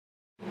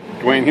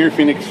Dwayne here,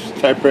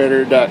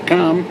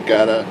 PhoenixTypewriter.com.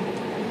 Got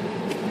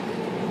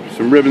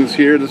some ribbons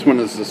here. This one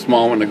is the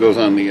small one that goes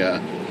on the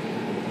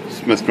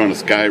Smith &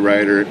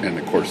 Skywriter and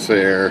the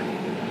Corsair.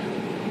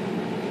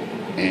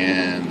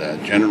 And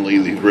generally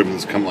these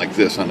ribbons come like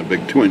this on a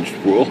big 2-inch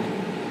spool.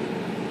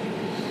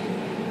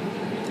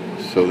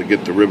 So to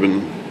get the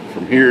ribbon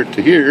from here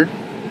to here,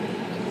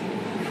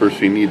 first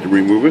you need to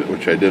remove it,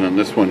 which I did on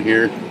this one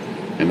here.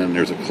 And then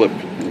there's a clip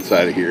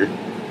inside of here.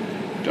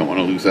 Don't want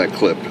to lose that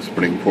clip, it's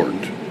pretty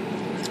important.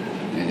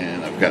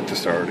 And I've got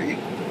this already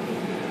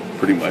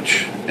pretty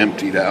much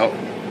emptied out.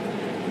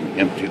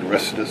 Empty the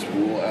rest of the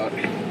spool out.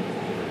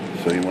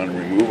 So you want to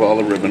remove all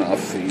the ribbon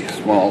off the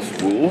small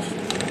spools.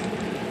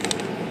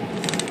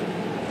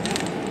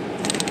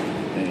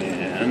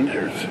 And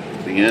there's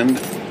the end.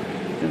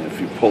 And if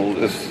you pull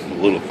this, the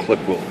little clip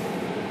will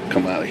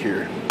come out of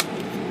here.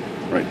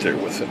 Right there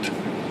with it. A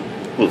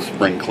little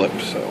spring clip,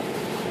 so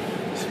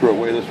let's throw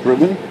away this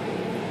ribbon.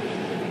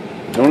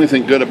 The only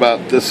thing good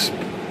about this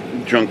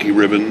junky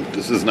ribbon,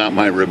 this is not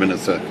my ribbon,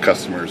 it's a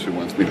customer's who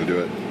wants me to do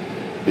it,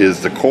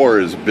 is the core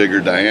is bigger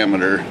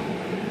diameter.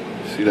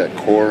 See that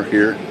core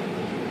here?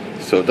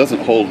 So it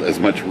doesn't hold as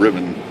much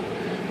ribbon.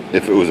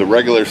 If it was a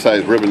regular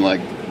size ribbon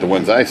like the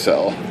ones I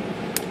sell,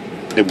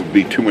 it would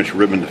be too much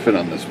ribbon to fit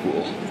on this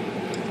spool.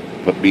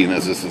 But being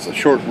as this is a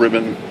short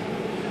ribbon,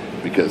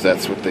 because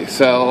that's what they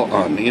sell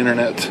on the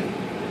internet,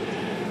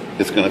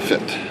 it's going to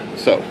fit.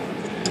 So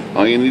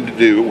all you need to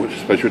do,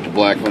 especially with the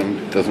black one,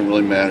 it doesn't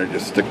really matter,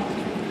 just stick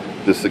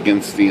this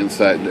against the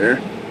inside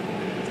there.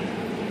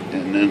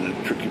 And then the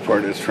tricky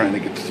part is trying to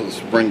get this little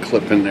spring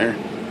clip in there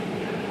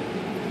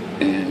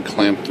and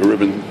clamp the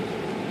ribbon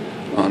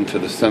onto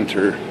the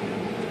center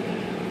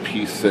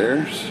piece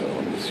there. So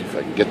let me see if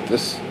I can get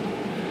this.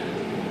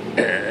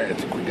 I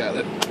think we got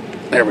it.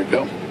 There we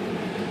go.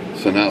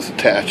 So now it's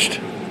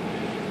attached.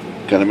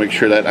 Got to make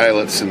sure that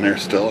eyelet's in there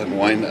still and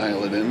wind the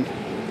eyelet in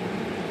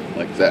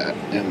like that.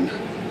 And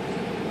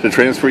to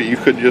transfer it, you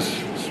could just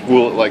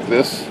spool it like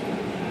this.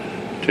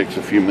 It takes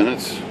a few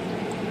minutes.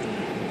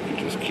 You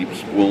just keep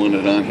spooling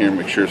it on here,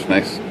 make sure it's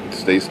nice, it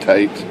stays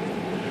tight.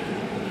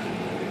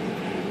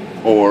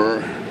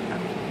 Or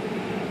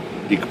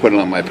you can put it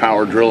on my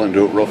power drill and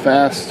do it real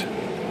fast.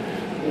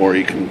 Or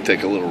you can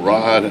take a little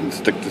rod and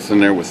stick this in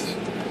there with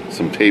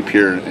some tape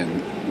here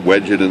and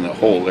wedge it in the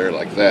hole there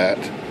like that.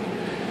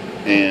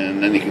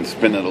 And then you can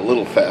spin it a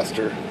little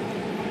faster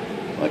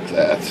like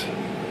that.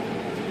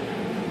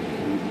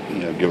 You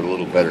know, give it a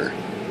little better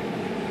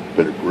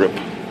grip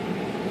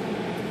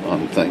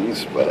on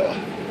things. But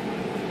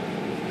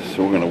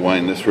so we're going to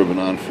wind this ribbon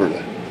on for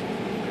the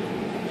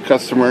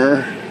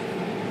customer.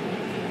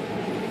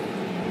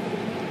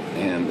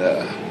 And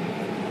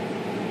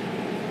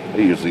I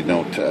usually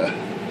don't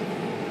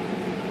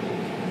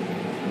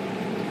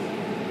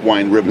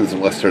wind ribbons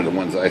unless they're the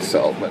ones I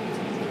sell, but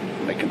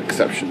I'll make an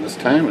exception this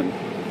time and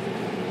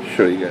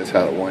show you guys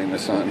how to wind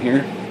this on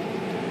here.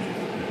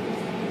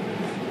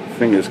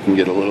 Fingers can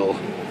get a little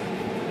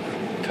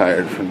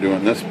tired from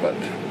doing this, but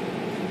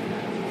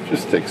it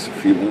just takes a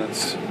few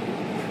minutes,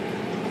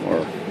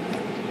 or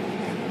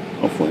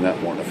hopefully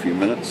not more than a few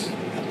minutes.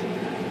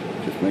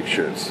 Just make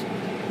sure it's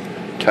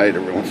tight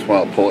every once in a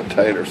while. Pull it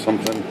tight or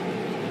something.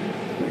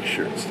 Make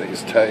sure it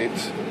stays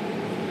tight.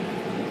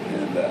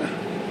 And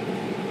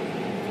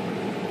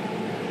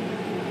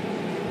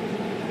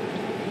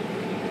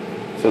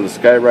so the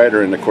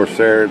Skywriter and the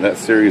Corsair, that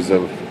series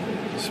of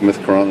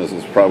Smith Coronas,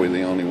 is probably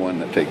the only one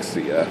that takes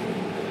the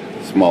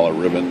smaller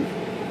ribbon.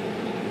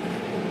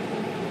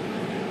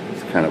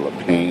 It's kind of a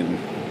pain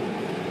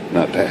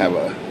not to have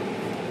a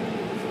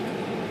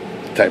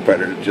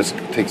typewriter that just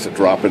takes a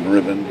drop in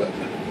ribbon, but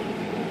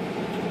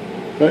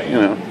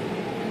you know,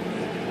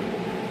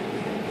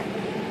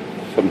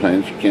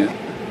 sometimes you can't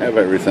have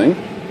everything.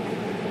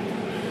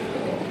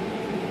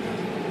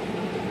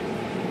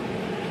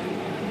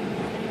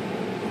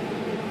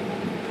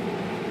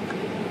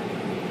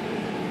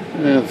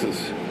 This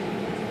is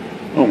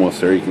almost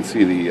there. You can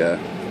see the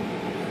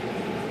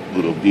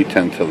little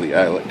detent of the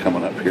eyelet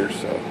coming up here.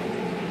 So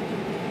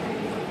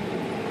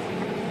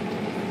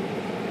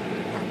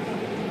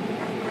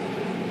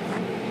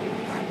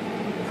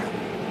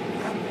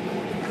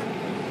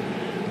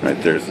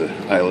right there's the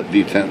eyelet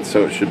detent,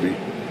 so it should be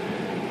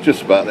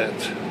just about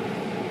it.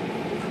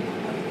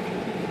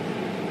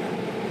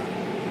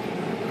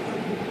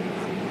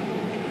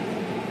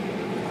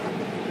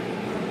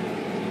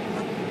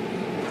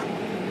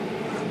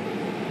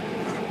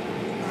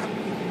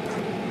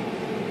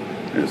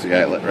 There's the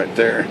eyelet right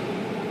there.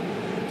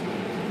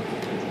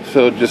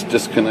 So just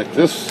disconnect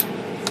this.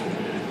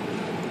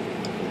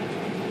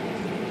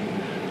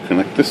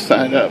 Connect this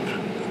side up.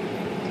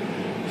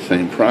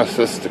 Same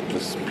process, stick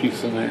this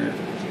piece in there.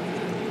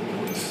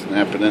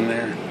 Snap it in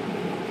there.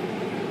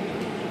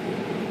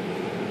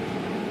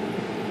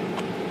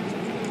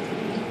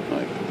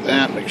 Like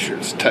that, make sure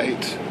it's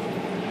tight.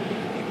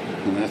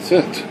 And that's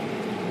it.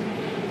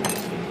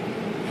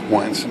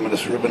 Wind some of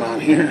this ribbon on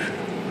here.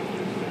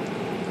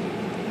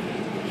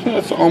 So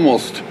that's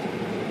almost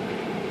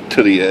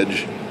to the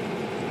edge.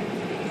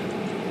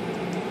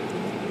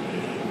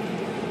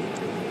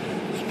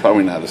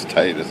 probably not as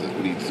tight as it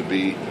needs to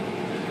be.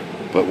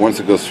 But once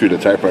it goes through the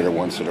typewriter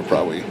once, it'll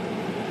probably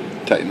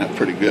tighten up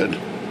pretty good.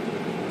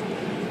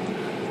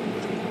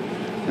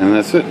 And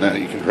that's it. Now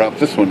you can drop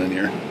this one in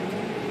your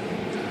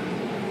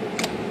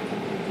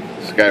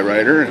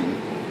Skywriter,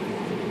 and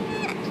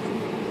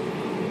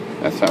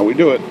that's how we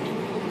do it.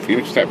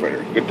 Phoenix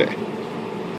Typewriter. Good day.